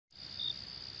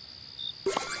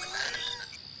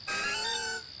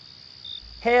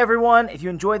Hey everyone, if you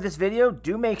enjoyed this video,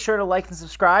 do make sure to like and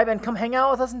subscribe and come hang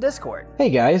out with us in Discord. Hey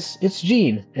guys, it's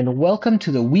Gene, and welcome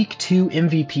to the Week 2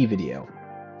 MVP video.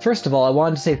 First of all, I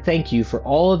wanted to say thank you for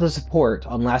all of the support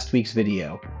on last week's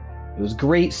video. It was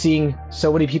great seeing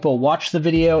so many people watch the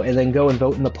video and then go and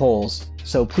vote in the polls,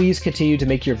 so please continue to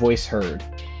make your voice heard.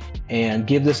 And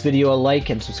give this video a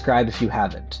like and subscribe if you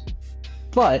haven't.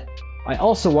 But I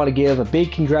also want to give a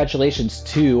big congratulations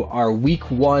to our Week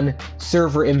 1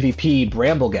 server MVP,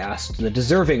 Bramblegast, the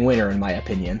deserving winner in my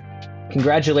opinion.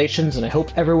 Congratulations, and I hope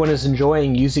everyone is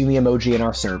enjoying using the emoji in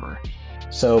our server.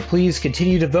 So please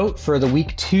continue to vote for the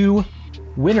Week 2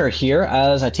 winner here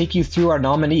as I take you through our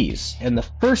nominees. And the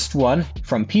first one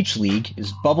from Peach League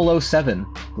is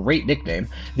Bubble07, great nickname,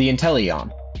 the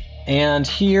Inteleon. And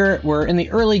here we're in the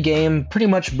early game, pretty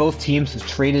much both teams have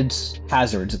traded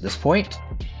hazards at this point.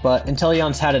 But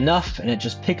Inteleon's had enough, and it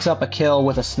just picks up a kill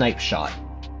with a snipe shot.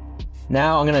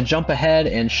 Now I'm going to jump ahead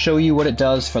and show you what it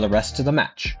does for the rest of the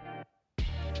match.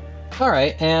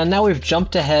 Alright, and now we've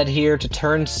jumped ahead here to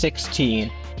turn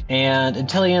 16, and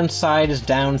Inteleon's side is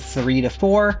down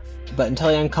 3-4, but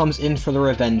Inteleon comes in for the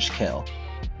revenge kill.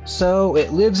 So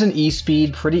it lives in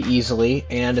E-speed pretty easily,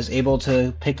 and is able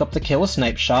to pick up the kill with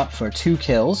snipe shot for 2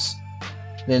 kills.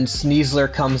 Then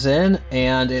Sneasler comes in,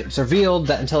 and it's revealed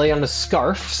that Inteleon is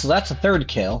Scarf, so that's a 3rd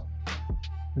kill.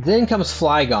 Then comes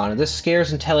Flygon, and this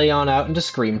scares Inteleon out into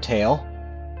Screamtail,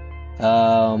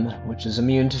 which is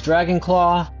immune to Dragon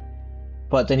Claw.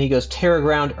 But then he goes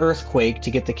Terraground Earthquake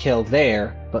to get the kill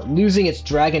there, but losing its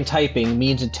Dragon typing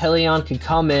means Inteleon can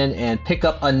come in and pick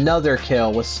up another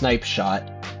kill with Snipe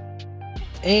Shot.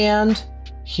 And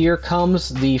here comes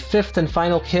the 5th and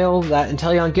final kill that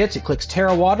Inteleon gets. It clicks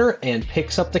Terra Water and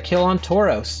picks up the kill on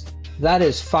Tauros. That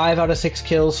is 5 out of 6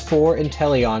 kills for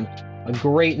Inteleon. A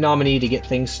great nominee to get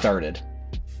things started.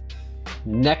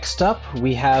 Next up,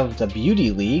 we have the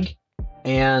Beauty League,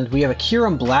 and we have a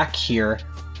Kyurem Black here,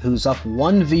 who's up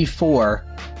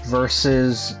 1v4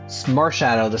 versus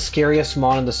Marshadow, the scariest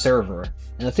mon in the server.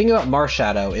 And the thing about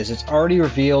Marshadow is it's already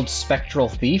revealed Spectral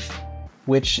Thief,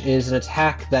 which is an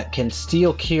attack that can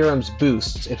steal Kyurem's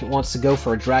boosts if it wants to go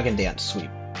for a Dragon Dance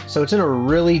sweep. So it's in a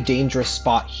really dangerous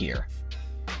spot here.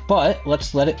 But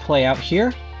let's let it play out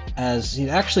here, as he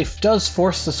actually does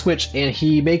force the switch, and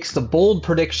he makes the bold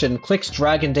prediction, clicks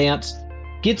Dragon Dance,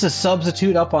 gets a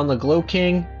substitute up on the Glow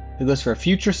King, who goes for a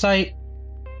Future Sight,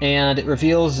 and it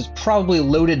reveals it's probably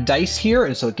loaded dice here,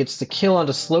 and so it gets the kill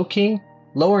onto Slowking,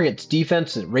 lowering its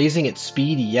defense and raising its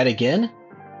speed yet again.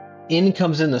 In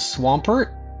comes in the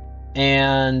Swampert,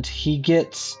 and he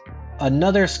gets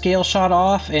another Scale Shot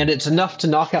off, and it's enough to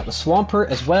knock out the Swampert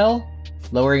as well,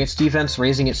 lowering its defense,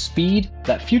 raising its speed.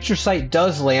 That Future Sight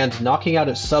does land, knocking out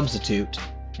its substitute,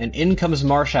 and in comes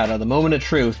Marshadow, the moment of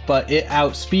truth, but it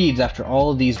outspeeds after all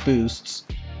of these boosts,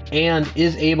 and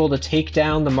is able to take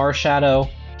down the Marshadow,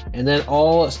 and then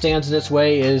all that stands in its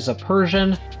way is a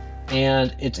Persian,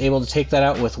 and it's able to take that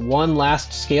out with one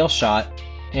last Scale Shot.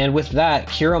 And with that,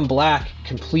 Kyurem Black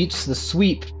completes the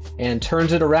sweep and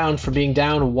turns it around from being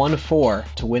down 1-4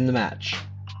 to win the match.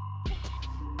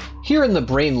 Here in the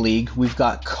Brain League, we've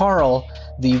got Carl,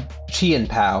 the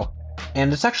Chien-Pao,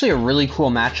 and it's actually a really cool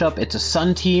matchup. It's a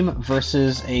Sun team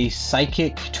versus a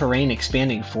Psychic Terrain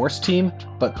Expanding Force team,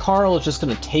 but Carl is just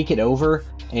going to take it over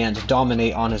and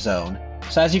dominate on his own.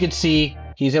 So as you can see,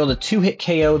 he's able to 2-hit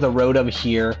KO the Rotom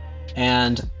here,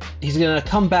 and he's going to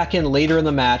come back in later in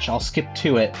the match, I'll skip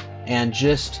to it, and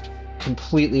just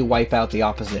completely wipe out the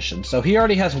opposition. So he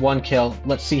already has 1 kill,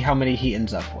 let's see how many he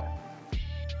ends up with.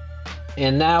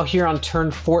 And now here on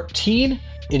turn 14,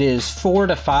 it is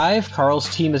 4-5,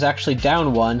 Carl's team is actually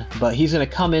down 1, but he's going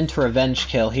to come in to revenge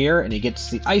kill here, and he gets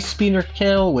the Ice Spinner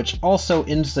kill, which also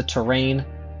ends the terrain.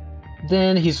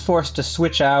 Then he's forced to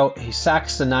switch out, he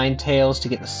sacks the Ninetales to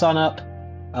get the Sun Up,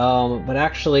 but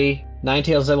actually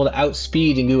Ninetales is able to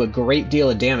outspeed and do a great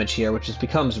deal of damage here, which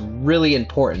becomes really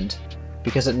important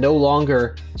because it no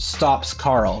longer stops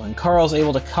Carl. And Carl's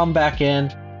able to come back in,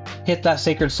 hit that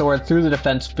Sacred Sword through the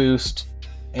defense boost,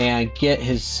 and get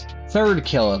his 3rd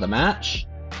kill of the match.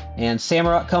 And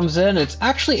Samurott comes in, and it's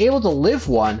actually able to live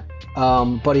 1,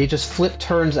 but he just flip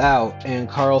turns out, and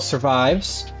Carl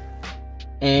survives.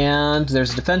 And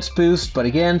there's a defense boost, but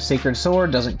again, Sacred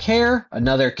Sword doesn't care.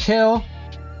 Another kill.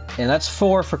 And that's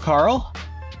 4 for Carl.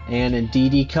 And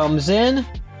Indeedee comes in,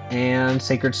 and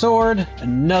Sacred Sword,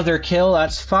 another kill,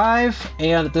 that's 5.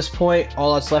 And at this point,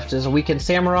 all that's left is a weakened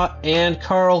Samurott, and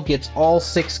Carl gets all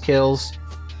 6 kills.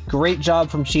 Great job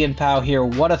from Chien-Pao here,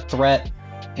 what a threat,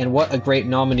 and what a great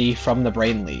nominee from the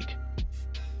Brain League.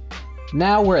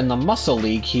 Now we're in the Muscle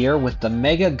League here with the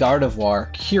Mega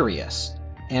Gardevoir Curious.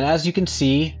 And as you can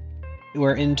see,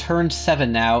 we're in turn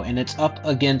 7 now, and it's up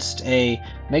against a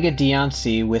Mega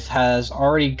Diancie, which has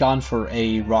already gone for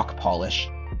a Rock Polish.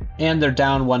 And they're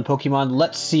down 1 Pokemon.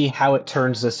 Let's see how it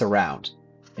turns this around.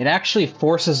 It actually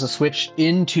forces the switch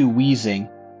into Weezing,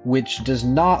 which does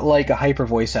not like a Hyper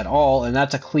Voice at all, and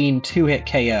that's a clean 2-hit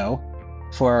KO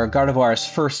for Gardevoir's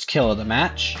first kill of the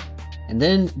match. And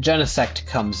then Genesect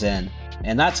comes in,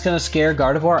 and that's going to scare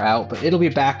Gardevoir out, but it'll be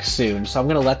back soon, so I'm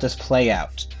going to let this play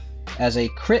out. As a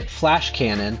crit Flash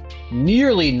Cannon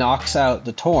nearly knocks out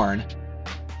the Torn,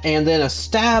 and then a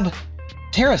stab,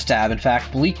 Terra Stab in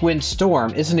fact, Bleak Wind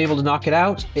Storm isn't able to knock it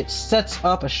out. It sets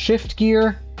up a Shift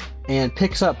Gear and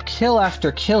picks up kill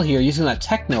after kill here using that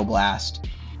Techno Blast.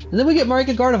 And then we get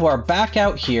Mega Gardevoir back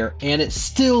out here, and it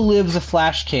still lives a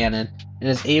Flash Cannon and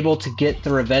is able to get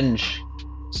the revenge.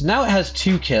 So now it has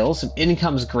 2 kills, and in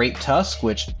comes Great Tusk,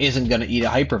 which isn't going to eat a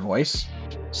Hyper Voice.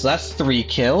 So that's 3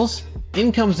 kills.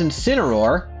 In comes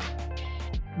Incineroar,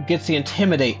 gets the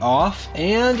Intimidate off,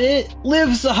 and it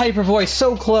lives the Hyper Voice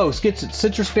so close. Gets its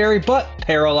Citrus Berry, but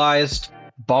paralyzed.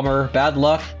 Bummer, bad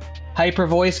luck. Hyper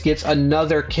Voice gets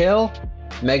another kill.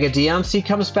 Mega Diancie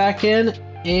comes back in,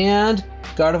 and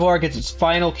Gardevoir gets its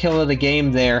final kill of the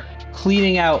game there,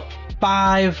 cleaning out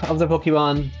 5 of the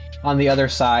Pokemon on the other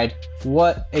side.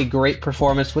 What a great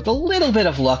performance with a little bit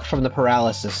of luck from the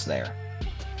paralysis there.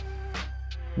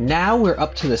 Now we're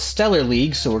up to the Stellar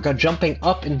League, so we're jumping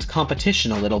up into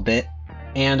competition a little bit.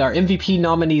 And our MVP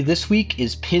nominee this week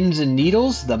is Pins and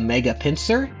Needles, the Mega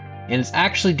Pinsir. And it's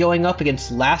actually going up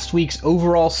against last week's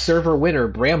overall server winner,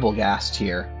 Bramblegast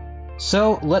here.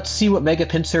 So let's see what Mega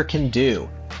Pinsir can do.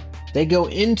 They go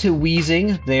into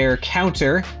Weezing, their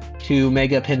counter to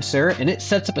Mega Pinsir, and it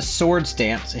sets up a Swords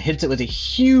Dance and hits it with a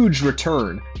huge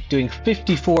return, doing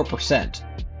 54%.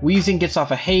 Weezing gets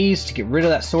off a Haze to get rid of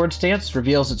that Swords Dance,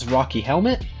 reveals its Rocky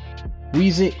Helmet.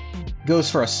 Weezing goes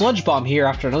for a Sludge Bomb here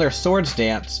after another Swords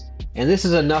Dance, and this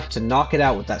is enough to knock it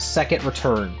out with that second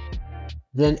return.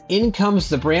 Then in comes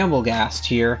the Bramblegast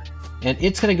here, and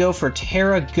it's going to go for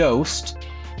Terra Ghost,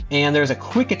 and there's a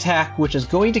quick attack which is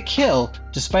going to kill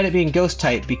despite it being ghost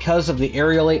type because of the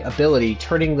Aerialate ability,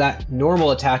 turning that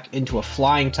normal attack into a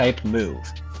flying type move.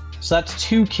 So that's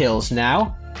 2 kills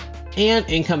now. And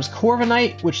in comes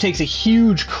Corviknight, which takes a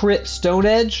huge crit Stone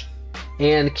Edge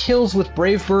and kills with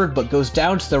Brave Bird, but goes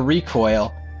down to the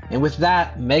recoil. And with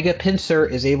that, Mega Pinsir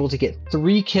is able to get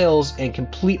 3 kills and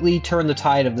completely turn the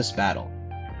tide of this battle.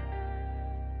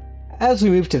 As we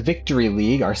move to Victory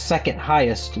League, our second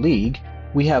highest league,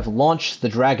 we have Launch the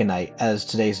Dragonite as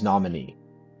today's nominee.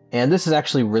 And this is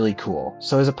actually really cool.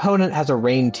 So his opponent has a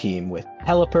Rain team with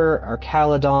Pelipper,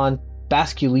 Archaludon,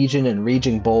 Basculegion, and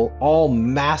Raging Bolt, all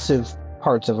massive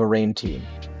parts of a Rain team.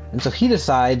 And so he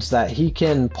decides that he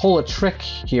can pull a trick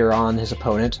here on his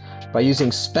opponent by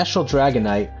using Special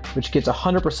Dragonite, which gets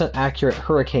 100% accurate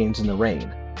Hurricanes in the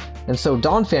Rain. And so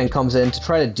Donphan comes in to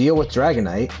try to deal with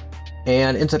Dragonite,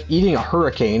 and ends up eating a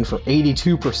Hurricane for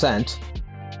 82%.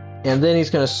 And then he's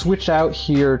going to switch out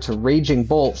here to Raging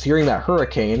Bolt, fearing that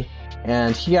Hurricane,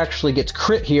 and he actually gets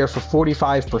crit here for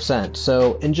 45%.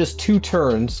 So in just 2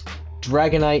 turns,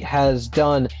 Dragonite has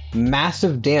done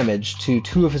massive damage to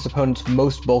 2 of his opponent's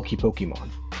most bulky Pokemon.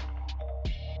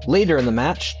 Later in the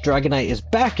match, Dragonite is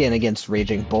back in against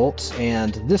Raging Bolt,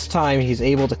 and this time he's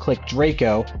able to click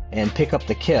Draco and pick up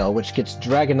the kill, which gets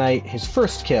Dragonite his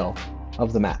first kill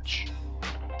of the match.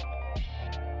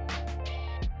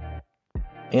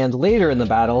 And later in the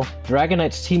battle,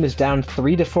 Dragonite's team is down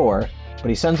 3-4, but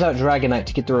he sends out Dragonite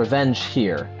to get the revenge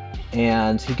here.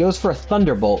 And he goes for a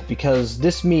Thunderbolt because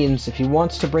this means if he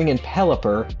wants to bring in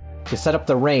Pelipper to set up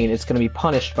the Rain, it's going to be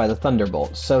punished by the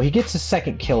Thunderbolt. So he gets his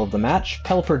second kill of the match.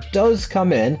 Pelipper does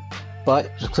come in, but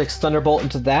just clicks Thunderbolt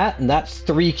into that, and that's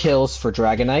 3 kills for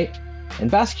Dragonite. And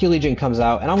Basculegion comes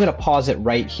out, and I'm going to pause it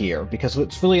right here because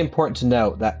it's really important to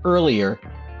note that earlier,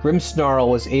 Grimmsnarl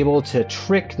was able to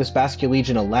trick this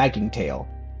Basculegion a Lagging Tail,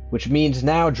 which means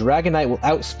now Dragonite will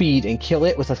outspeed and kill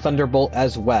it with a Thunderbolt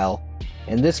as well.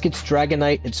 And this gets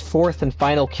Dragonite its 4th and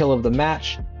final kill of the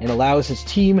match, and allows his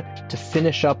team to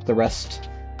finish up the rest.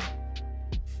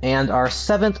 And our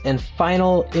 7th and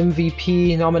final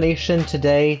MVP nomination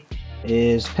today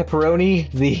is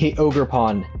Pepperoni, the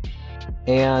Ogerpon.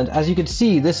 And as you can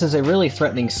see, this is a really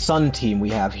threatening Sun team we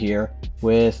have here,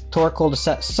 with Torkoal to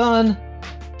set Sun,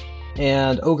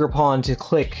 and Ogerpon to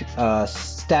click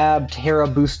Stab, Terra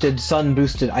boosted, Sun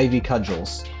boosted Ivy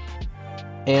Cudgels.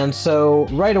 And so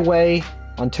right away,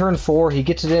 on turn 4, he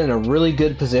gets it in a really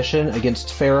good position against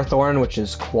Ferrothorn, which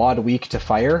is quad weak to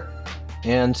fire.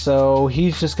 And so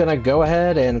he's just going to go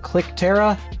ahead and click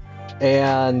Terra,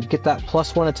 and get that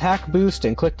 +1 attack boost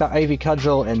and click that Ivy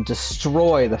Cudgel and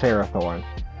destroy the Ferrothorn.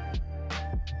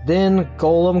 Then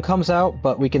Golem comes out,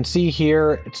 but we can see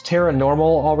here it's Terra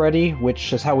Normal already,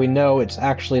 which is how we know it's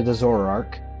actually the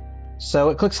Zoroark. So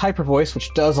it clicks Hyper Voice,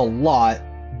 which does a lot,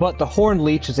 but the Horned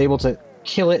Leech is able to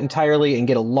kill it entirely and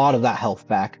get a lot of that health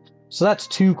back. So that's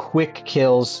 2 quick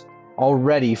kills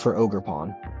already for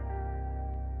Ogerpon.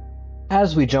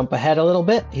 As we jump ahead a little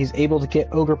bit, he's able to get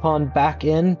Ogerpon back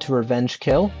in to revenge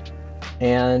kill,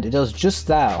 and it does just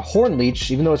that. A Horned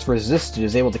Leech, even though it's resisted,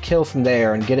 is able to kill from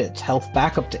there and get its health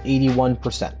back up to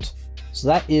 81%. So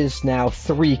that is now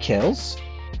 3 kills.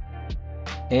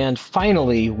 And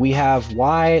finally, we have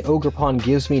why Ogerpon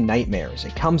gives me nightmares.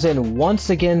 It comes in once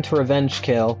again to revenge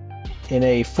kill in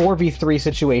a 4v3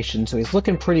 situation, so he's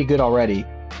looking pretty good already,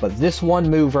 but this one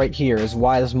move right here is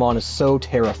why this Mon is so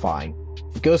terrifying.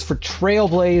 It goes for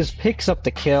Trailblaze, picks up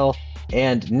the kill,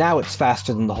 and now it's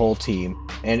faster than the whole team,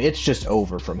 and it's just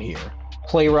over from here.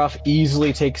 Play Rough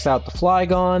easily takes out the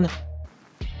Flygon.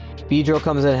 Beedrill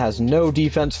comes in, has no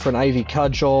defense for an Ivy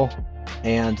Cudgel,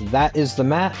 and that is the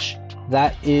match.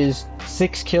 That is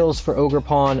 6 kills for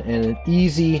Ogerpon and an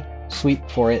easy sweep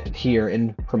for it here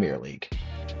in Premier League.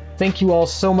 Thank you all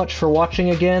so much for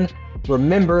watching again.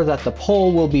 Remember that the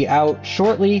poll will be out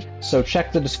shortly, so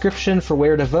check the description for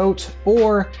where to vote,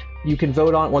 or you can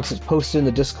vote on it once it's posted in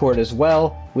the Discord as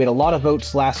well. We had a lot of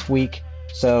votes last week,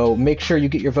 so make sure you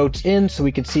get your votes in so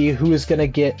we can see who is going to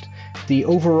get the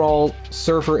overall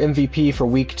server MVP for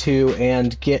week 2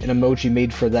 and get an emoji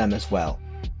made for them as well.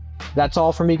 That's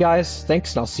all from me, guys.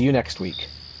 Thanks, and I'll see you next week.